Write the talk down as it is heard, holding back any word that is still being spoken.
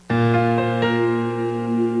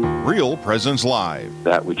Real Presence Live.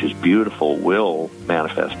 That which is beautiful will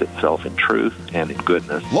manifest itself in truth and in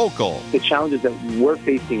goodness. Local. The challenges that we're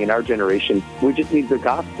facing in our generation, we just need the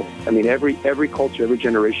gospel. I mean, every culture, every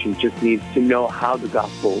generation just needs to know how the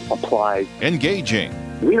gospel applies. Engaging.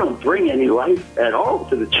 We don't bring any life at all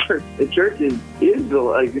to the church. The church is the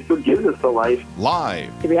life. It's what gives us the life.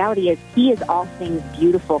 Live. The reality is He is all things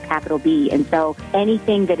beautiful, capital B. And so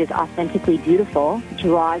anything that is authentically beautiful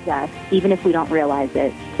draws us, even if we don't realize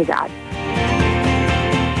it, to God.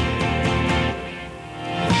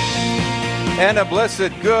 And a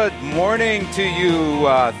blessed good morning to you.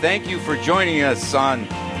 Thank you for joining us on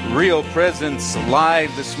Real Presence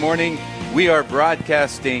Live this morning. We are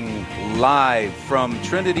broadcasting live from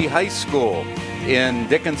Trinity High School in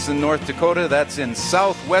Dickinson, North Dakota. That's in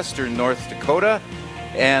southwestern North Dakota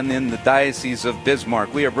and in the Diocese of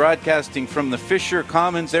Bismarck. We are broadcasting from the Fisher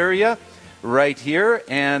Commons area right here,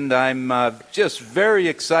 and I'm just very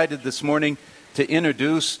excited this morning to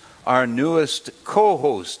introduce our newest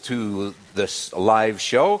co-host to this live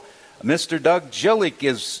show. Mr. Doug Jillick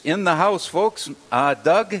is in the house, folks.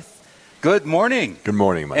 Doug, good morning. Good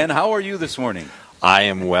morning, Mike. And how are you this morning? I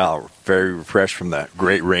am well. Very refreshed from the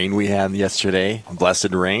great rain we had yesterday.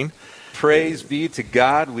 Blessed rain. Praise be to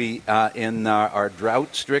God. We in our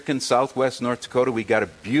drought-stricken southwest North Dakota, we got a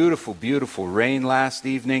beautiful, beautiful rain last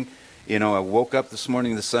evening. You know, I woke up this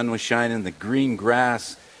morning, the sun was shining, the green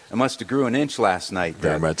grass. It must have grew an inch last night.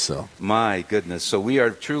 Very much so. My goodness. So we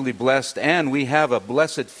are truly blessed, and we have a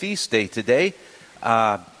blessed feast day today.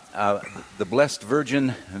 The Blessed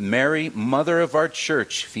Virgin Mary, Mother of our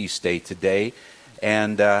Church feast day today.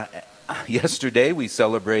 And yesterday we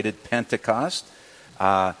celebrated Pentecost.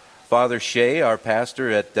 Father Shea, our pastor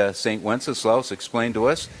at St. Wenceslaus, explained to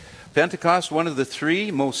us Pentecost, one of the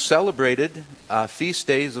three most celebrated feast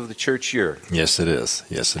days of the church year. Yes, it is.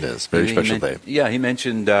 Yes, it is. Very special day. Yeah, he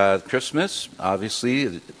mentioned Christmas, obviously,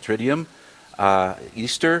 the Triduum,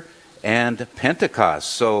 Easter, and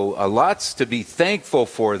Pentecost. So lots to be thankful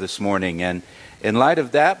for this morning. And in light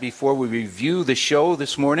of that, before we review the show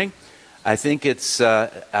this morning, I think it's,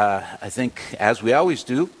 as we always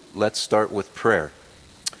do, let's start with prayer.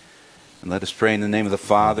 And let us pray in the name of the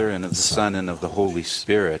Father, and of the Son, and of the Holy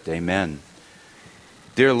Spirit. Amen.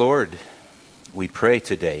 Dear Lord, we pray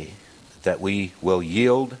today that we will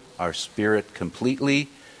yield our spirit completely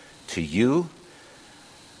to you,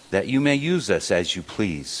 that you may use us as you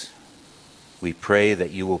please. We pray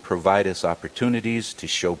that you will provide us opportunities to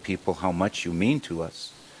show people how much you mean to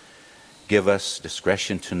us. Give us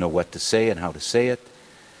discretion to know what to say and how to say it.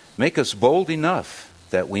 Make us bold enough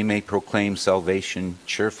that we may proclaim salvation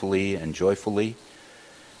cheerfully and joyfully.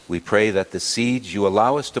 We pray that the seeds you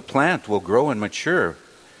allow us to plant will grow and mature.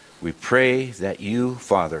 We pray that you,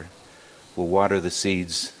 Father, will water the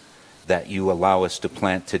seeds that you allow us to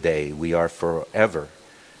plant today. We are forever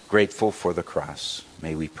grateful for the cross.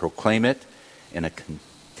 May we proclaim it in a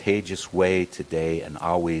contagious way today and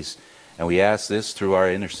always. And we ask this through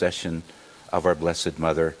our intercession of our Blessed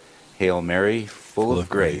Mother. Hail Mary, full of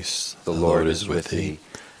grace, the Lord is with thee.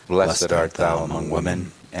 Blessed art thou among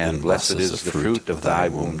women, and blessed is the fruit of thy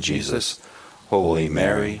womb, Jesus. Holy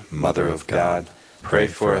Mary, Mother of God, pray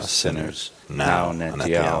for us sinners, now and at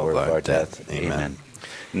the hour of our death. Amen.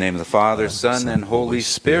 In the name of the Father, Son, and Holy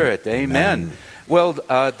Spirit. Amen. Well,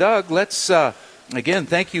 Doug, let's, again,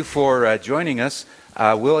 thank you for joining us.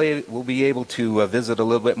 We'll be able to visit a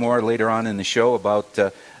little bit more later on in the show about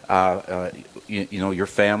your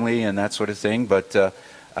family and that sort of thing. But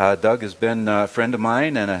Doug has been a friend of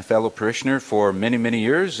mine and a fellow parishioner for many, many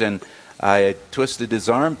years, and I twisted his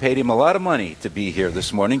arm, paid him a lot of money to be here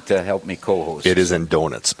this morning to help me co-host. It is in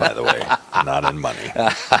donuts, by the way, not in money.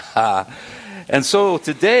 And so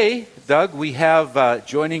today, Doug, we have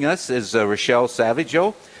joining us is Rochelle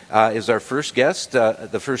Savageau, is our first guest,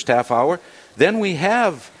 the first half hour. Then we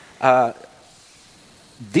have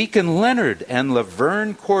Deacon Leonard and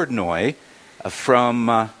Laverne Cordnoy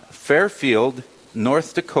from Fairfield,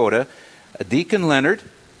 North Dakota. Deacon Leonard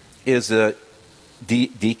is a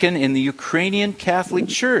deacon in the Ukrainian Catholic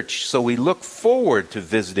Church. So we look forward to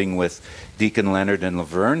visiting with Deacon Leonard and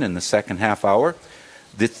Laverne in the second half hour.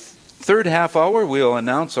 The third half hour, we'll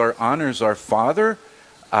announce our Honors Our Father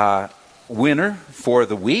winner for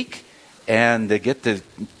the week and get to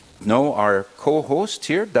know our co-host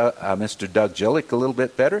here, Mr. Doug Jillick, a little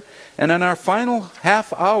bit better. And in our final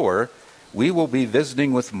half hour, we will be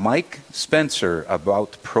visiting with Mike Spencer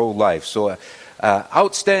about pro-life. So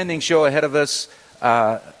outstanding show ahead of us,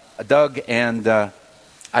 Doug. And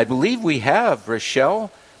I believe we have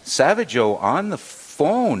Rochelle Savageau on the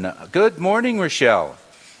phone. Good morning, Rochelle.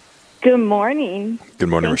 Good morning. Good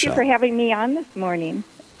morning, Thank Rochelle. you for having me on this morning.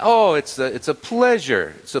 Oh, it's a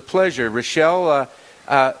pleasure. It's a pleasure. Rochelle,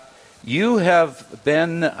 you have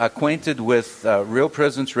been acquainted with Real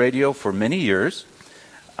Presence Radio for many years.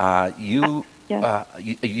 We're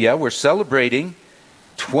celebrating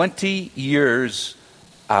 20 years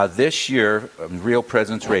this year of Real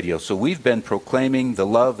Presence Radio. So we've been proclaiming the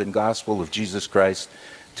love and gospel of Jesus Christ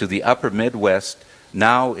to the upper Midwest,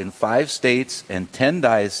 now in 5 states and 10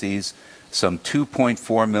 dioceses, some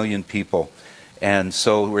 2.4 million people. And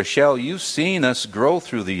so, Rochelle, you've seen us grow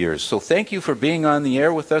through the years. So thank you for being on the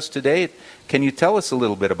air with us today. Can you tell us a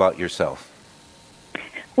little bit about yourself?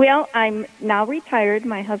 Well, I'm now retired.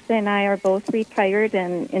 My husband and I are both retired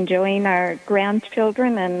and enjoying our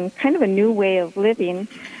grandchildren and kind of a new way of living.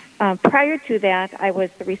 Prior to that, I was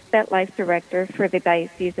the Respect Life Director for the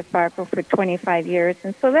Diocese of Fargo for 25 years.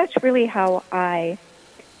 And so that's really how I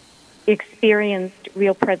experienced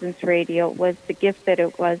Real Presence Radio, was the gift that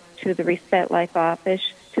it was to the Respect Life Office,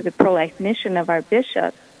 to the pro-life mission of our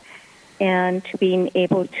bishops, and to being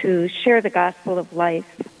able to share the gospel of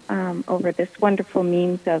life over this wonderful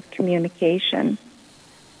means of communication.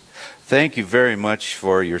 Thank you very much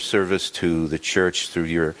for your service to the church through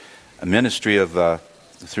your ministry of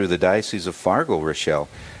through the Diocese of Fargo, Rochelle.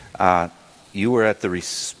 You were at the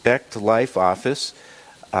Respect Life Office,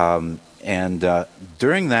 and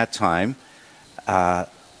during that time,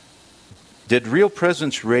 did Real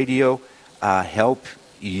Presence Radio help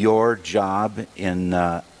your job in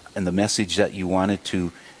the message that you wanted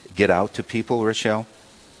to get out to people, Rochelle?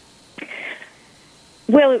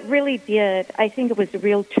 Well, it really did. I think it was a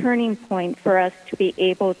real turning point for us to be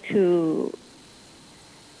able to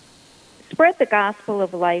spread the gospel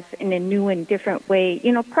of life in a new and different way.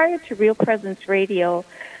 You know, prior to Real Presence Radio,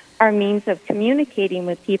 our means of communicating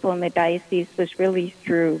with people in the diocese was really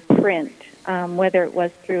through print, whether it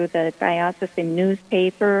was through the diocesan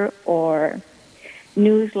newspaper or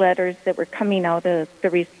newsletters that were coming out of the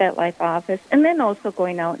Respect Life office, and then also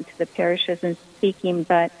going out into the parishes and speaking.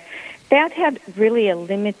 But that had really a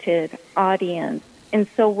limited audience. And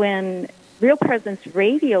so when Real Presence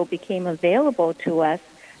Radio became available to us,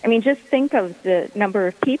 I mean, just think of the number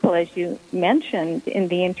of people, as you mentioned in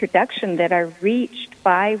the introduction, that are reached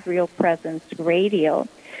by Real Presence Radio.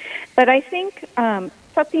 But I think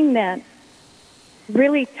something that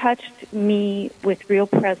really touched me with Real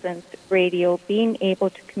Presence Radio, being able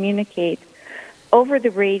to communicate over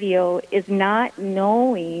the radio, is not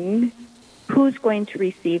knowing who's going to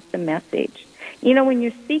receive the message. You know, when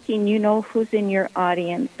you're speaking, you know who's in your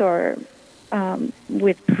audience, or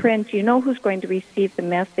with print, you know who's going to receive the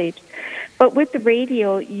message. But with the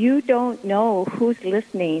radio, you don't know who's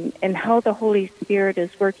listening and how the Holy Spirit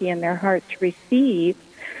is working in their heart to receive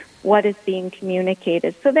what is being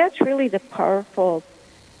communicated. So that's really the powerful,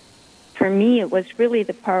 for me, it was really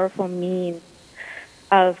the powerful means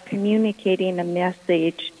of communicating a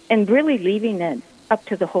message and really leaving it up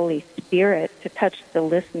to the Holy Spirit to touch the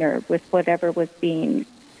listener with whatever was being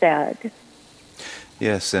said.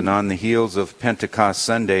 Yes, and on the heels of Pentecost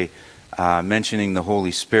Sunday, mentioning the Holy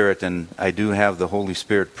Spirit, and I do have the Holy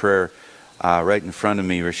Spirit prayer right in front of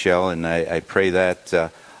me, Rochelle, and I pray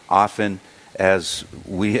that often. As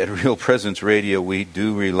we at Real Presence Radio, we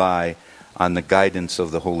do rely on the guidance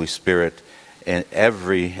of the Holy Spirit in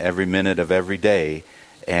every minute of every day,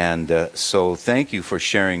 and so thank you for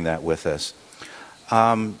sharing that with us.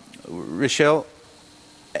 Rochelle,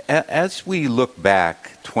 as we look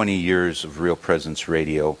back 20 years of Real Presence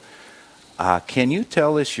Radio, can you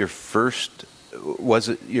tell us was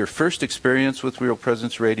it your first experience with Real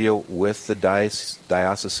Presence Radio with the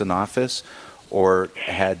diocesan office, or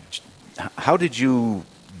how did you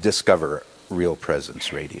discover Real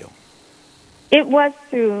Presence Radio? It was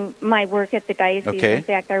through my work at the diocese. Okay. In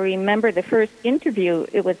fact, I remember the first interview.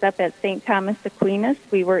 It was up at St. Thomas Aquinas.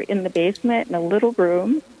 We were in the basement in a little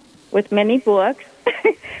room with many books.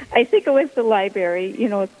 I think it was the library. You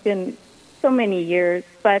know, it's been so many years.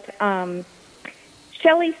 But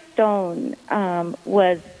Shelley Stone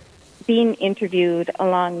was being interviewed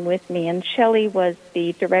along with me, and Shelley was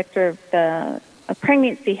the director of the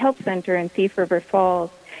Pregnancy Health Center in Thief River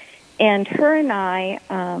Falls. And her and I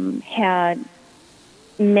had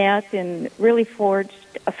met and really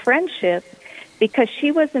forged a friendship because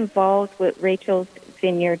she was involved with Rachel's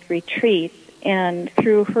Vineyard Retreats. And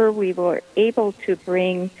through her, we were able to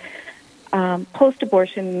bring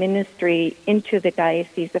post-abortion ministry into the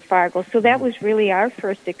Diocese of Fargo. So that was really our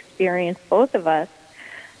first experience, both of us,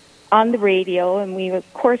 on the radio. And we,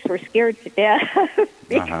 of course, were scared to death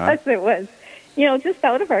because it was, you know, just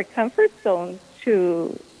out of our comfort zone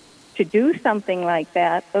to do something like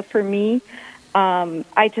that. But for me,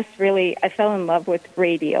 I fell in love with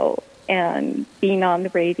radio. and being on the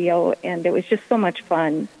radio, and it was just so much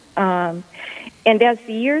fun. And as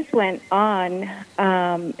the years went on,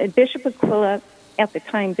 Bishop Aquila, at the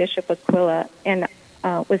time Bishop Aquila, and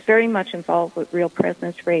was very much involved with Real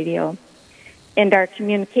Presence Radio. And our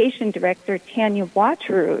communication director, Tanya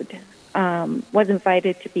Waterud, was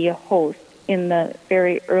invited to be a host in the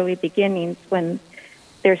very early beginnings when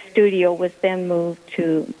their studio was then moved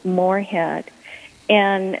to Moorhead.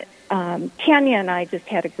 And Tanya and I just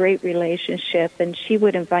had a great relationship, and she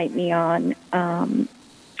would invite me on.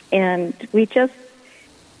 And we just,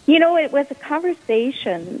 it was a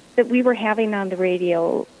conversation that we were having on the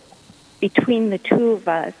radio between the two of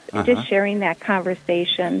us, just sharing that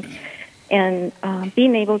conversation and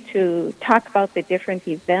being able to talk about the different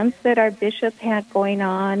events that our bishop had going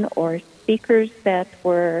on, or speakers that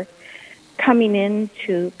were coming in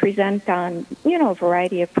to present on, a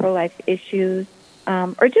variety of pro-life issues,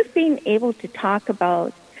 or just being able to talk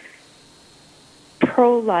about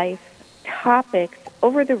pro-life topics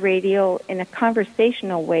over the radio in a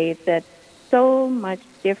conversational way that's so much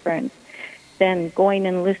different than going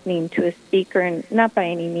and listening to a speaker, and not by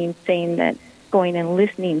any means saying that going and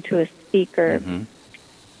listening to a speaker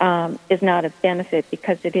is not of benefit,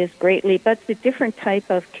 because it is greatly, but it's a different type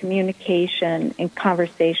of communication and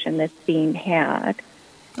conversation that's being had.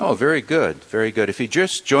 Oh, very good, very good. If you're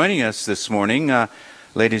just joining us this morning,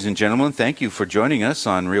 ladies and gentlemen, thank you for joining us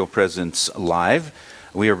on Real Presence Live.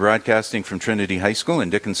 We are broadcasting from Trinity High School in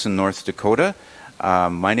Dickinson, North Dakota.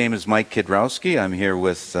 My name is Mike Kidrowski. I'm here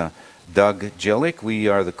with Doug Jelick. We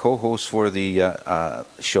are the co-hosts for the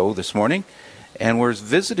show this morning. And we're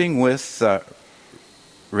visiting with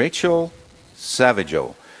Rachel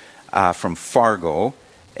Savageau from Fargo.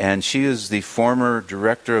 And she is the former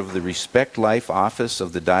director of the Respect Life office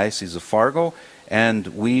of the Diocese of Fargo.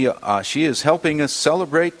 And she is helping us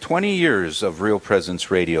celebrate 20 years of Real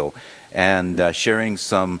Presence Radio, and sharing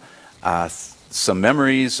some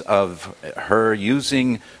memories of her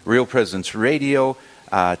using Real Presence Radio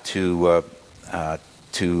to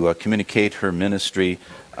communicate her ministry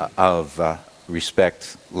of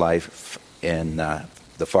Respect Life in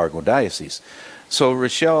the Fargo Diocese. So,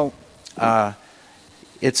 Rochelle,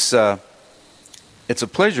 it's a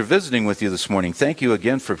pleasure visiting with you this morning. Thank you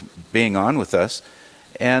again for being on with us.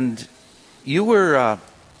 And you were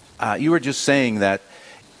just saying that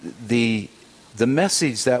the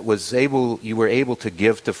message that you were able to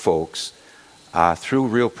give to folks through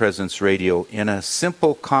Real Presence Radio in a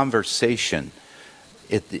simple conversation,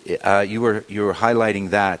 you were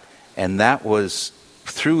highlighting that, and that was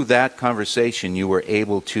through that conversation you were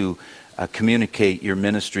able to communicate your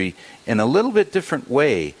ministry in a little bit different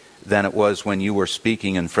way than it was when you were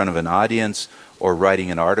speaking in front of an audience or writing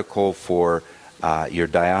an article for your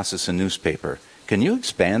diocesan newspaper. Can you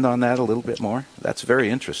expand on that a little bit more? That's very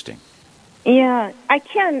interesting. Yeah, I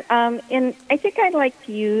can. And I think I'd like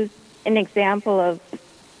to use an example of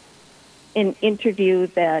an interview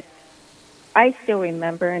that I still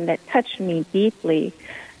remember and that touched me deeply.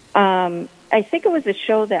 I think it was a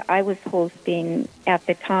show that I was hosting at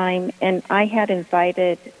the time, and I had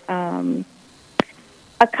invited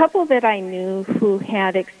a couple that I knew who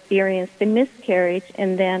had experienced a miscarriage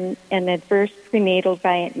and then an adverse prenatal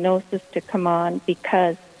diagnosis to come on,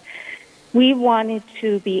 because we wanted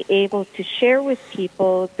to be able to share with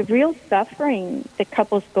people the real suffering that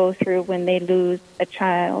couples go through when they lose a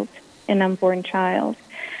child, an unborn child.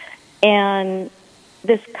 And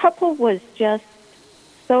this couple was just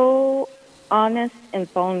so honest and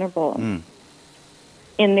vulnerable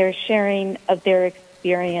in their sharing of their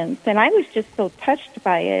experience. And I was just so touched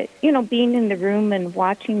by it, being in the room and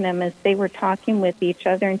watching them as they were talking with each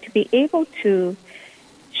other, and to be able to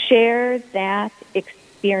share that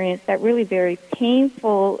experience, that really very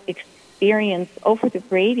painful experience over the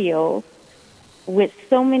radio with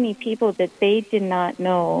so many people that they did not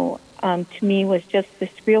know, to me was just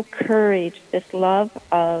this real courage, this love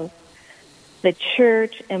of the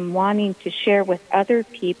church, and wanting to share with other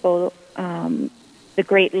people the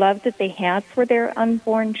great love that they had for their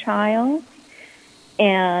unborn child,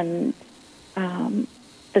 and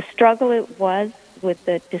the struggle it was with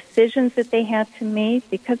the decisions that they had to make,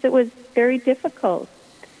 because it was very difficult.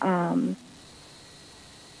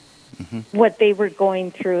 What they were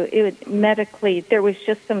going through, medically, there was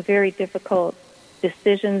just some very difficult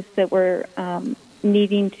decisions that were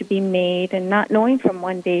needing to be made, and not knowing from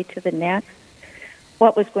one day to the next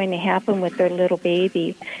what was going to happen with their little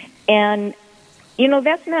baby. And,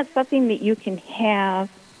 that's not something that you can have,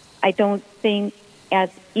 I don't think, as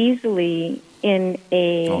easily in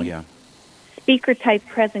a speaker-type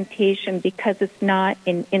presentation, because it's not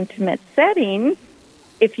an intimate setting.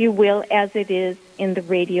 if you will, as it is in the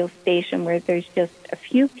radio station where there's just a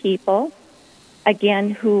few people,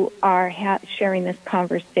 again, who are sharing this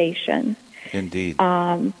conversation. Indeed.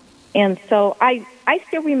 And so I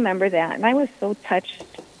still remember that, and I was so touched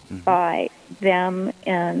by them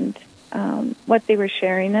and what they were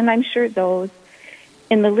sharing, and I'm sure those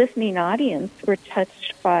in the listening audience were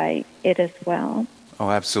touched by it as well.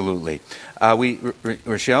 Oh, absolutely.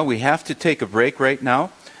 Rochelle, we have to take a break right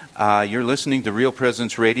now. You're listening to Real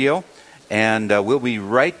Presence Radio, and we'll be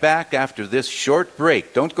right back after this short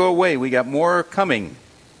break. Don't go away. We got more coming.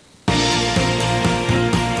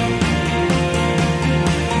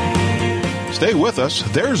 Stay with us.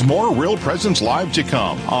 There's more Real Presence Live to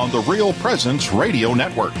come on the Real Presence Radio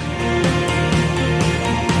Network.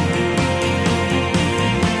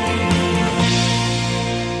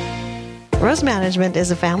 Rose Management is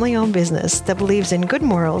a family-owned business that believes in good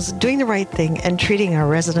morals, doing the right thing, and treating our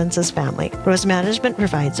residents as family. Rose Management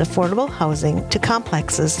provides affordable housing to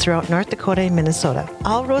complexes throughout North Dakota and Minnesota.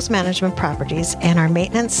 All Rose Management properties and our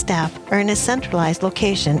maintenance staff are in a centralized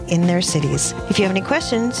location in their cities. If you have any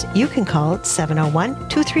questions, you can call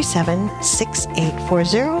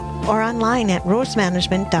 701-237-6840 or online at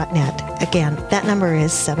rosemanagement.net. Again, that number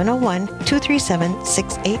is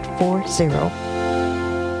 701-237-6840.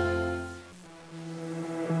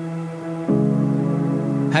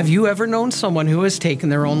 Have you ever known someone who has taken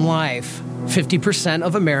their own life? 50%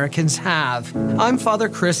 of Americans have. I'm Father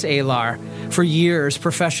Chris Alar. For years,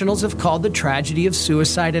 professionals have called the tragedy of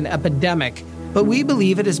suicide an epidemic, but we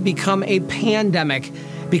believe it has become a pandemic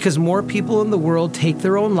because more people in the world take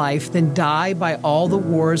their own life than die by all the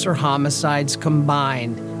wars or homicides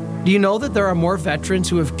combined. Do you know that there are more veterans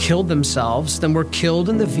who have killed themselves than were killed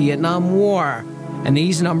in the Vietnam War? And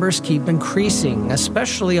these numbers keep increasing,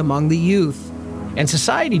 especially among the youth. And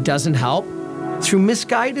society doesn't help. Through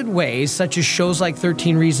misguided ways, such as shows like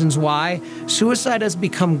 13 Reasons Why, suicide has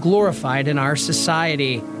become glorified in our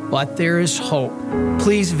society. But there is hope.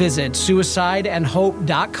 Please visit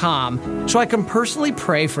suicideandhope.com so I can personally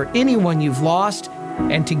pray for anyone you've lost,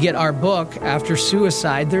 and to get our book, After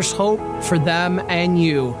Suicide, There's Hope for Them and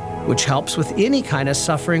You, which helps with any kind of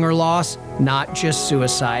suffering or loss, not just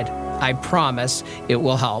suicide. I promise it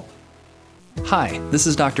will help. Hi, this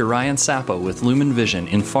is Dr. Ryan Sappo with Lumen Vision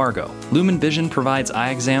in Fargo. Lumen Vision provides eye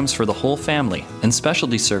exams for the whole family and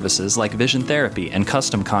specialty services like vision therapy and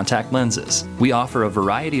custom contact lenses. We offer a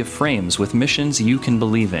variety of frames with missions you can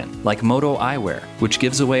believe in, like Moto Eyewear, which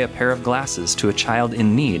gives away a pair of glasses to a child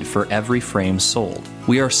in need for every frame sold.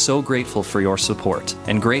 We are so grateful for your support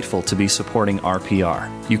and grateful to be supporting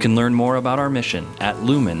RPR. You can learn more about our mission at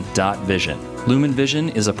lumen.vision. Lumen Vision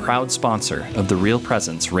is a proud sponsor of the Real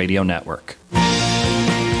Presence Radio Network.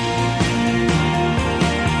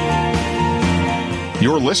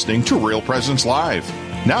 You're listening to Real Presence Live.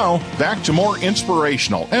 Now, back to more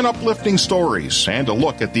inspirational and uplifting stories and a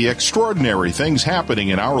look at the extraordinary things happening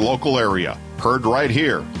in our local area. Heard right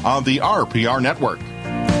here on the RPR Network.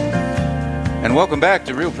 And welcome back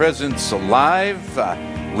to Real Presence Live.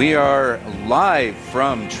 We are live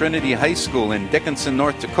from Trinity High School in Dickinson,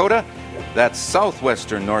 North Dakota. That's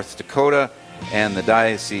southwestern North Dakota and the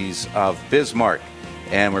Diocese of Bismarck.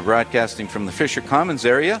 And we're broadcasting from the Fisher Commons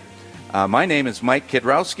area. My name is Mike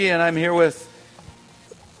Kidrowski, and I'm here with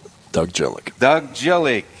Doug Jelick. Doug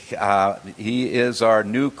Jelick. He is our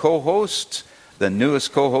new co-host, the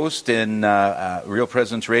newest co-host in Real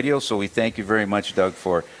Presence Radio. So we thank you very much, Doug,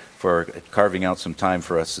 for carving out some time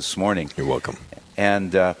for us this morning. You're welcome.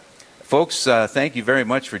 And folks, thank you very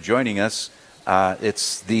much for joining us.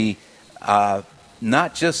 It's the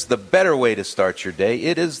not just the better way to start your day,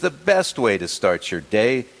 it is the best way to start your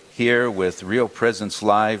day here with Real Presence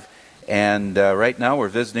Live. And right now we're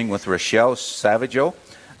visiting with Rochelle Savageau.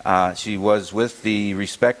 She was with the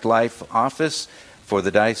Respect Life office for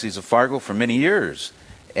the Diocese of Fargo for many years,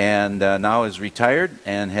 and now is retired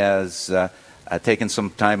and has taken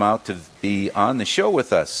some time out to be on the show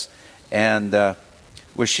with us. And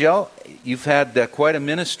Rochelle, you've had quite a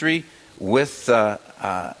ministry with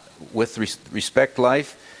Respect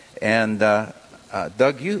Life, and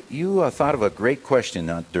Doug, you thought of a great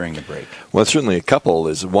question during the break. Well, certainly a couple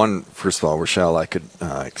is one. First of all, Rochelle, I could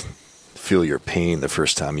feel your pain the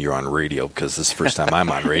first time you were on radio, because this is the first time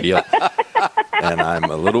I'm on radio, and I'm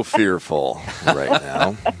a little fearful right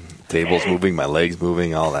now. Tables moving, my legs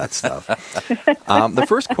moving, all that stuff. The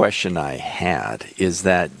first question I had is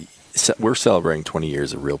that we're celebrating 20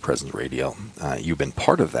 years of Real Presence Radio. You've been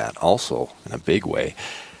part of that also in a big way.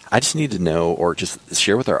 I just need to know, or just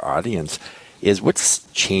share with our audience, is what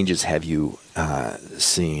changes have you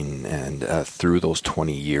seen and through those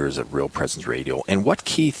 20 years of Real Presence Radio? And what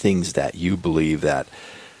key things that you believe that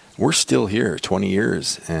we're still here 20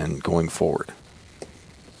 years and going forward?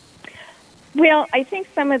 Well, I think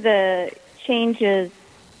some of the changes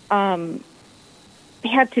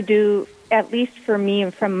had to do, at least for me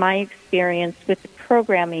and from my experience with the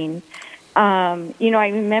programming. I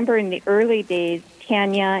remember in the early days,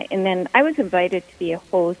 Tanya, and then I was invited to be a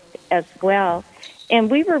host as well. And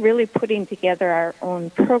we were really putting together our own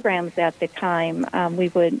programs at the time. We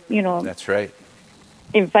would, That's right.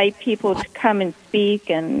 invite people to come and speak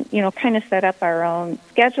and, kind of set up our own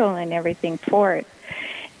schedule and everything for it.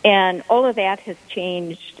 And all of that has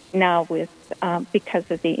changed now with, because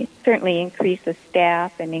of the certainly increase of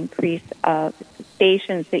staff and increase of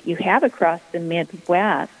stations that you have across the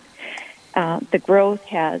Midwest. The growth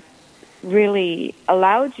has really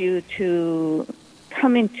allowed you to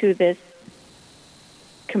come into this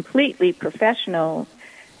completely professional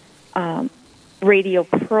radio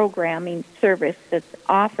programming service that's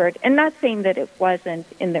offered. And not saying that it wasn't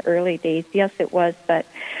in the early days. Yes, it was. But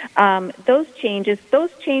those changes,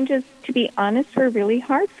 to be honest, were really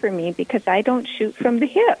hard for me because I don't shoot from the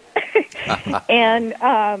hip. And,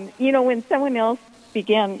 when someone else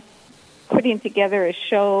began putting together a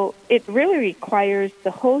show, it really requires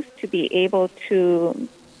the host to be able to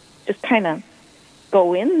just kind of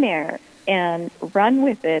go in there and run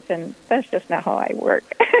with it, and that's just not how I work.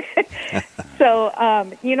 So,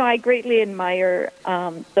 I greatly admire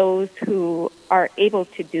those who are able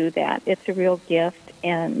to do that. It's a real gift,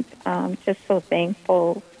 and just so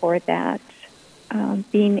thankful for that,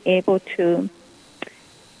 being able to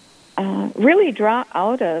really draw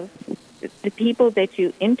out of the people that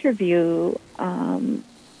you interview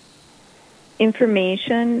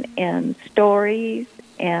information and stories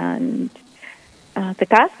and the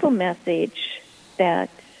gospel message that,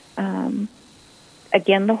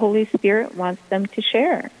 again, the Holy Spirit wants them to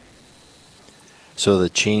share. So the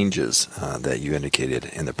changes that you indicated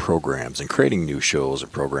in the programs and creating new shows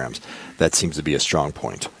and programs, that seems to be a strong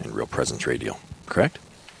point in Real Presence Radio, correct?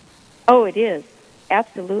 Oh, it is.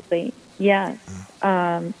 Absolutely. Yes.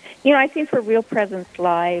 I think for Real Presence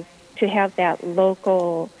Live, to have that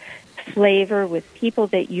local flavor with people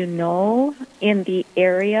that you know in the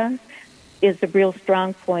area is a real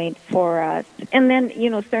strong point for us. And then,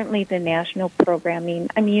 certainly the national programming.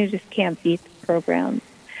 I mean, you just can't beat the programs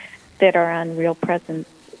that are on Real Presence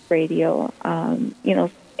Radio.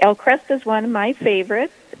 El Crest is one of my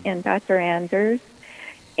favorites, and Dr. Anders.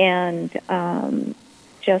 And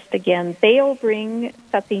just, again, they'll bring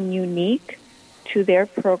something unique to their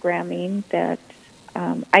programming that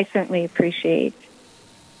I certainly appreciate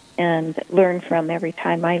and learn from every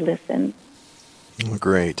time I listen.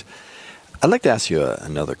 Great. I'd like to ask you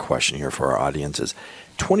another question here for our audience. Is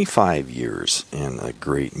 25 years in a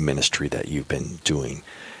great ministry that you've been doing.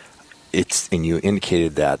 And you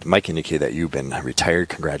indicated that, Mike indicated that you've been retired.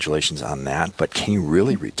 Congratulations on that. But can you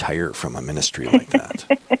really retire from a ministry like that?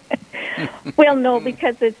 Well, no,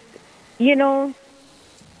 because it's,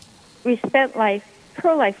 Respect Life,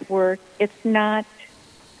 pro-life work, it's not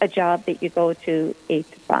a job that you go to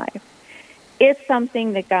 8 to 5. It's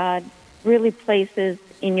something that God really places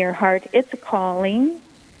in your heart. It's a calling,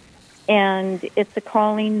 and it's a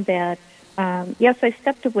calling that, yes, I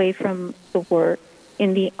stepped away from the work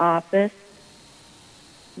in the office,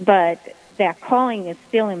 but that calling is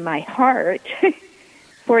still in my heart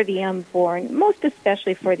for the unborn, most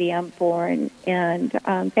especially for the unborn. And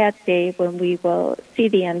that day when we will see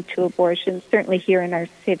the end to abortion, certainly here in our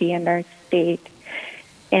city and our state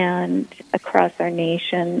and across our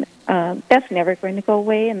nation, that's never going to go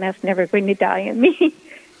away, and that's never going to die in me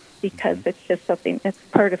because it's just something that's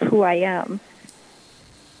part of who I am.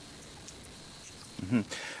 Mm-hmm.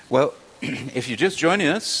 Well, if you're just joining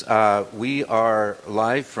us, we are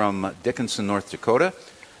live from Dickinson, North Dakota.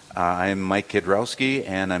 I'm Mike Kidrowski,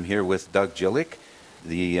 and I'm here with Doug Jillick.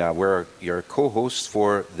 We're your co-hosts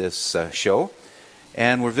for this show.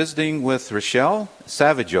 And we're visiting with Rochelle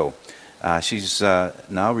Savageau. She's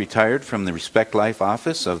now retired from the Respect Life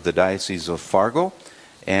office of the Diocese of Fargo.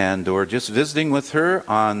 And we're just visiting with her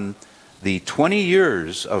on the 20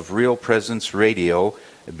 years of Real Presence Radio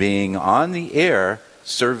being on the air,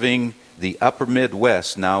 serving the upper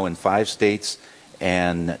Midwest, now in 5 states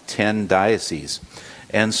and 10 dioceses.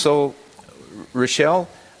 And so, Rochelle,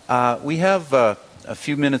 we have a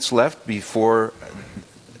few minutes left before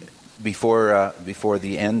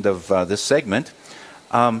the end of this segment.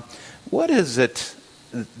 What is it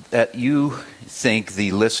that you think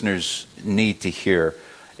the listeners need to hear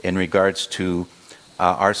in regards to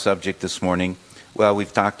our subject this morning, Well,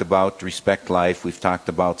 we've talked about Respect Life. We've talked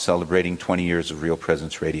about celebrating 20 years of Real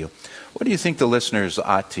Presence Radio. What do you think the listeners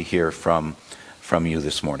ought to hear from you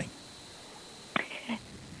this morning?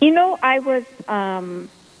 You know, I was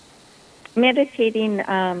meditating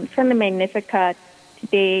from the Magnificat.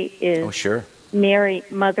 Today is Mary,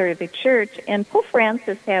 Mother of the Church, and Pope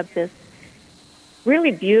Francis had this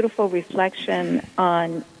really beautiful reflection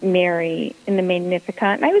on Mary in the Magnificat,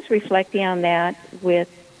 and I was reflecting on that with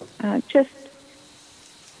just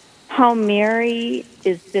how Mary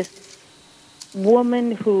is this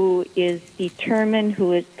woman who is determined,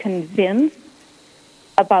 who is convinced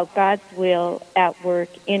about God's will at work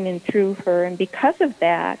in and through her, and because of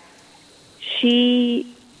that,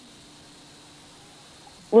 she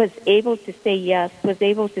was able to say yes, was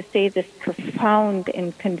able to say this profound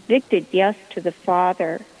and convicted yes to the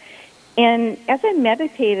Father. And as I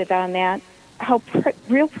meditated on that, how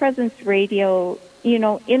Real Presence Radio, you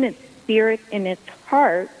know, in its spirit, in its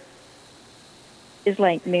heart, is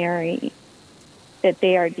like Mary, that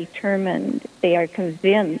they are determined, they are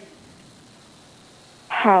convinced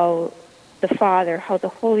how the Father, how the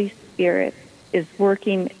Holy Spirit is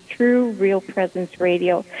working through Real Presence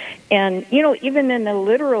Radio. And, you know, even in a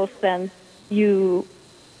literal sense, you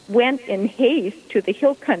went in haste to the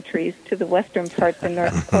hill countries, to the western parts of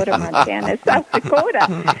North Dakota, Montana, South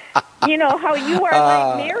Dakota. You know, how you are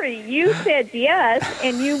like Mary. You said yes,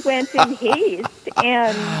 and you went in haste.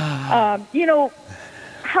 And, you know,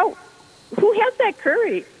 who has that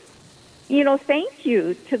courage? You know, thank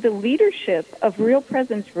you to the leadership of Real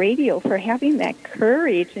Presence Radio for having that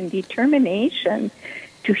courage and determination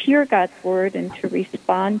to hear God's word and to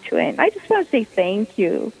respond to it. And I just want to say thank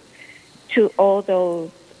you to all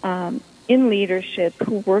those in leadership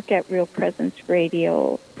who work at Real Presence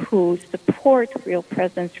Radio, who support Real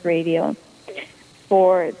Presence Radio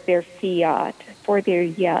for their fiat, for their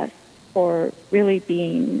yes, for really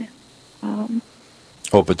being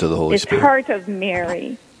open to the Holy Spirit. It's heart of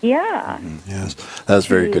Mary. Yeah. Yes. That was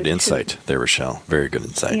very good insight there, Rochelle. Very good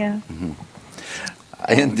insight. Yeah.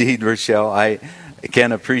 Indeed, Rochelle. I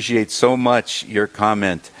can appreciate so much your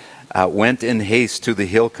comment. Went in haste to the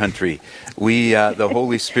hill country. The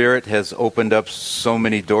Holy Spirit has opened up so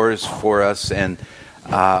many doors for us, and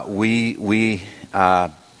we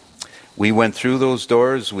went through those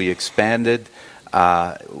doors. We expanded.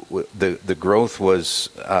 The growth was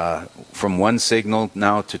from one signal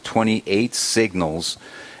now to 28 signals.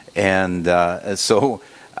 And so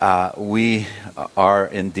we are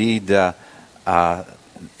indeed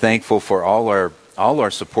thankful for all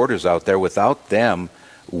our supporters out there. Without them,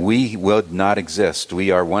 we would not exist.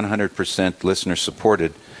 We are 100% listener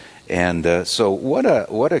supported, and so what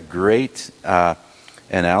a great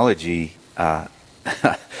analogy that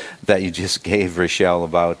you just gave, Rochelle,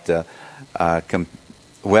 about the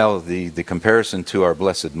comparison to our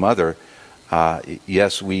Blessed Mother.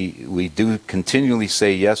 Yes, we do continually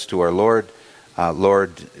say yes to our Lord.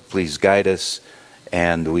 Lord, please guide us.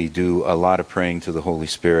 And we do a lot of praying to the Holy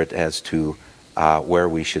Spirit as to where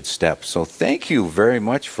we should step. So thank you very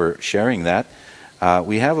much for sharing that.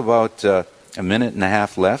 We have about a minute and a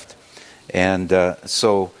half left. And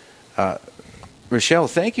so, Rochelle,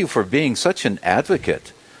 thank you for being such an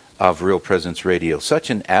advocate of Real Presence Radio, such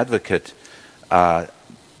an advocate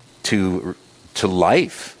to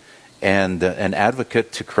life, and an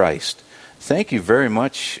advocate to Christ. Thank you very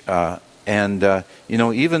much. And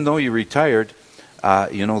even though you retired,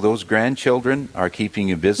 those grandchildren are keeping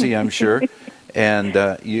you busy, I'm sure. And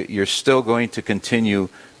you're still going to continue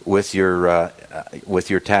with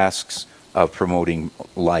your tasks of promoting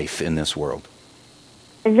life in this world.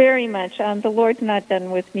 Very much. The Lord's not done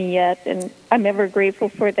with me yet, and I'm ever grateful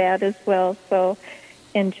for that as well. So,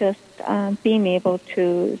 and just being able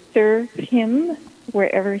to serve Him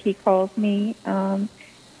wherever He calls me,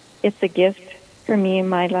 it's a gift for me in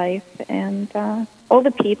my life, and all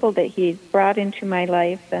the people that He's brought into my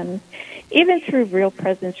life, and even through Real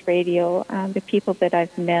Presence Radio, the people that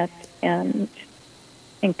I've met and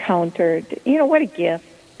encountered. What a gift.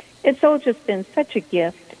 It's all just been such a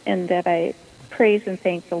gift, and that I praise and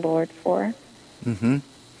thank the Lord for. Mm-hmm.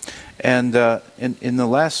 And in the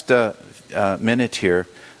last minute here,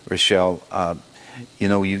 Rochelle,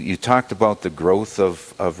 you talked about the growth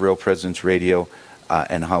of Real Presence Radio,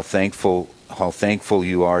 and how thankful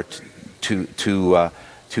you are to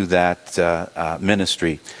that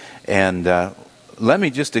ministry. And let me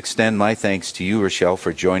just extend my thanks to you, Rochelle,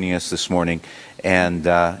 for joining us this morning. And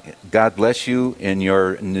God bless you in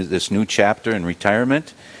this new chapter in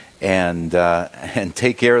retirement. And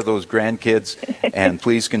take care of those grandkids. And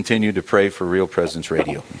please continue to pray for Real Presence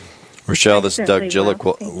Radio. Rochelle, this is Doug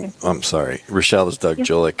Gillick. I'm sorry. Rochelle, this is Doug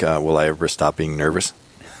Gillick. Will I ever stop being nervous?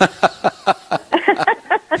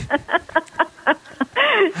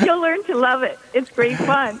 You'll learn to love it. It's great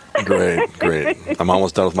fun. Great. I'm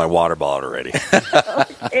almost done with my water bottle already.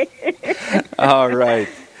 Okay.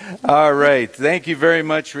 All right. Thank you very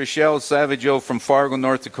much, Rochelle Savageau from Fargo,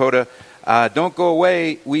 North Dakota. Don't go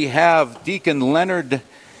away. We have Deacon Leonard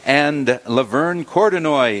and Laverne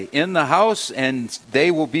Cordenoy in the house, and they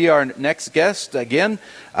will be our next guest again.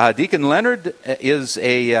 Deacon Leonard is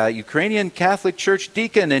a Ukrainian Catholic Church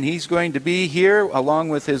deacon, and he's going to be here along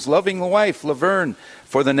with his loving wife, Laverne,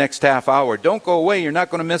 for the next half hour. Don't go away. You're not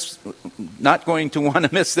going to want to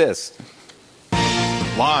miss this.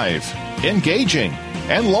 Live, engaging,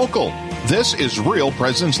 and local. This is Real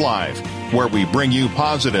Presence Live, where we bring you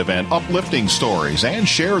positive and uplifting stories and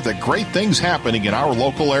share the great things happening in our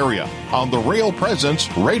local area on the Real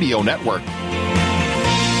Presence Radio Network.